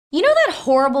You know that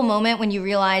horrible moment when you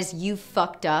realize you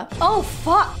fucked up? Oh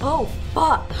fuck, oh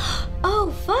fuck,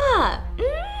 oh fuck.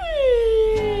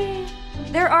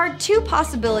 There are two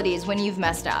possibilities when you've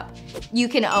messed up. You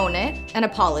can own it and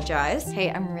apologize.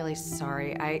 Hey, I'm really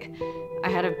sorry. I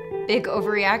had a big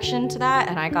overreaction to that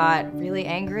and I got really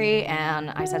angry and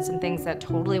I said some things that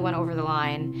totally went over the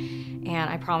line and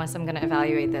I promise I'm gonna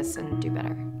evaluate this and do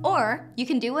better. Or you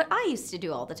can do what I used to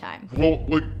do all the time. Well,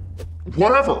 like,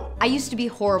 whatever. I used to be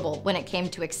horrible when it came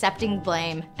to accepting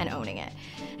blame and owning it.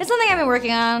 It's something I've been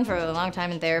working on for a long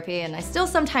time in therapy, and I still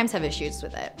sometimes have issues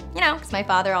with it. You know, because my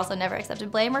father also never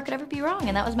accepted blame or could ever be wrong,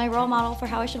 and that was my role model for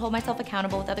how I should hold myself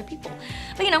accountable with other people.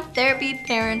 But you know, therapy,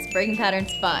 parents, breaking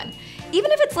patterns, fun.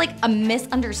 Even if it's like a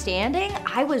misunderstanding,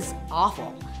 I was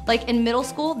awful. Like in middle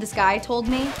school, this guy told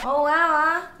me, "Oh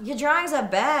wow, your drawings are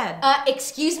bad."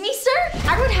 Excuse me, sir?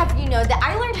 I would have you know that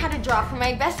I learned how to draw from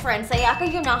my best friend Sayaka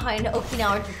Yonaha in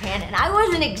Okinawa, Japan, and I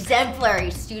was an exemplary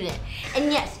student.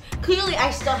 And yes, clearly I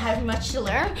still have much to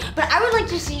learn, but I would like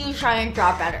to see you try and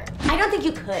draw better. I don't think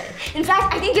you could. In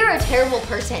fact, I think you're a terrible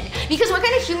person. Because what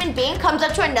kind of human being comes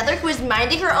up to another who is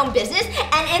minding her own business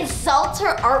and insults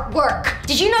her artwork?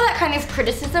 Did you know that kind of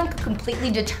criticism could completely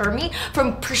deter me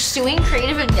from pursuing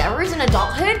creative endeavors in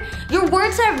adulthood? Your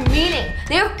words have meaning,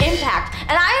 they have impact,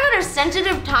 and I am at a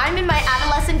sensitive time in my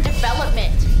adolescent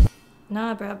development.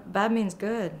 Nah, bro, bad means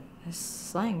good. It's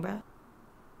slang, bro.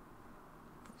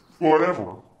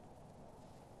 Whatever.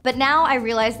 But now I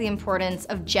realize the importance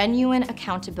of genuine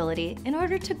accountability in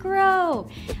order to grow.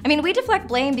 I mean, we deflect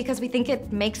blame because we think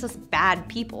it makes us bad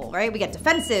people, right? We get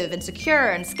defensive, insecure,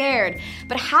 and scared.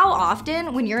 But how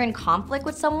often, when you're in conflict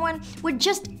with someone, would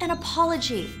just an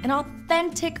apology, an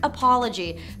authentic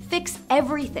apology, fix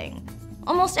everything?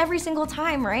 Almost every single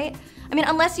time, right? I mean,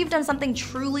 unless you've done something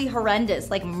truly horrendous,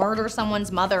 like murder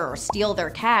someone's mother or steal their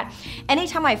cat,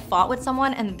 anytime I fought with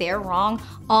someone and they're wrong,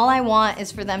 all I want is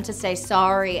for them to say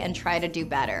sorry and try to do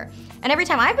better. And every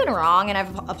time I've been wrong and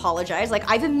I've apologized, like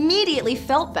I've immediately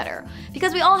felt better.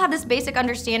 Because we all have this basic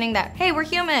understanding that, hey, we're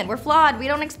human, we're flawed, we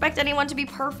don't expect anyone to be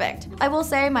perfect. I will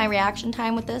say my reaction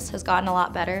time with this has gotten a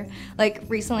lot better. Like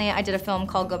recently I did a film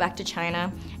called Go Back to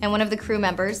China, and one of the crew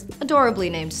members, adorably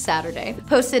named Saturday,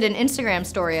 posted an Instagram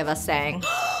story of us saying,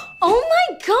 "Oh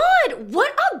my God,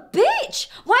 what a bitch!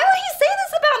 Why would he say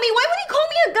this about me? Why would he call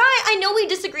me a guy?" I know we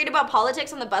disagreed about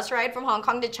politics on the bus ride from Hong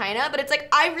Kong to China, but it's like,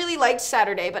 I really liked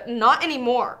Saturday, but not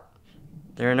anymore.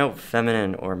 There are no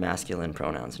feminine or masculine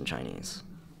pronouns in Chinese.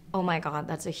 Oh my God,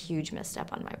 that's a huge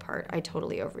misstep on my part. I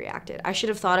totally overreacted. I should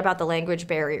have thought about the language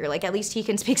barrier. Like, at least he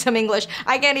can speak some English.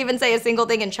 I can't even say a single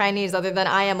thing in Chinese other than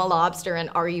 "I am a lobster" and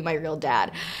 "Are you my real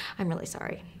dad?" I'm really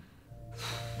sorry.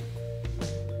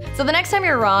 So the next time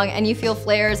you're wrong and you feel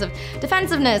flares of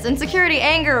defensiveness, insecurity,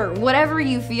 anger, whatever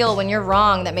you feel when you're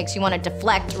wrong that makes you want to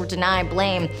deflect or deny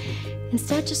blame,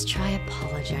 instead just try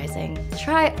apologizing.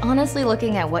 Try honestly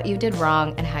looking at what you did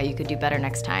wrong and how you could do better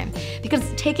next time. Because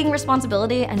taking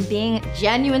responsibility and being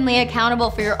genuinely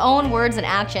accountable for your own words and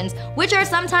actions, which are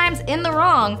sometimes in the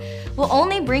wrong, will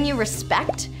only bring you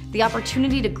respect, the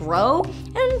opportunity to grow,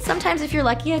 and sometimes if you're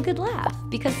lucky, a good laugh.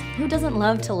 Because who doesn't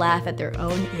love to laugh at their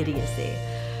own idiocy?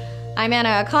 I'm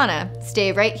Akana.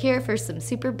 Stay right here for some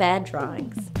super bad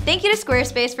drawings. Thank you to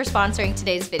Squarespace for sponsoring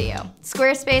today's video.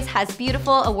 Squarespace has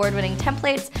beautiful, award-winning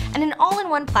templates and an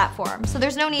all-in-one platform, so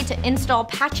there's no need to install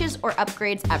patches or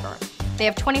upgrades ever. They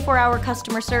have 24-hour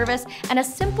customer service and a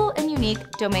simple and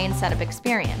unique domain setup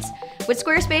experience. With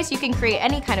Squarespace, you can create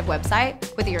any kind of website,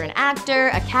 whether you're an actor,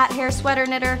 a cat hair sweater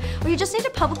knitter, or you just need to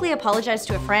publicly apologize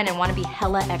to a friend and want to be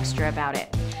hella extra about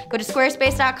it. Go to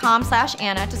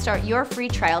squarespace.com/Anna to start your free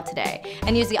trial today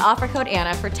and use the offer code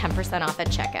Anna for 10% off at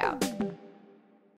checkout.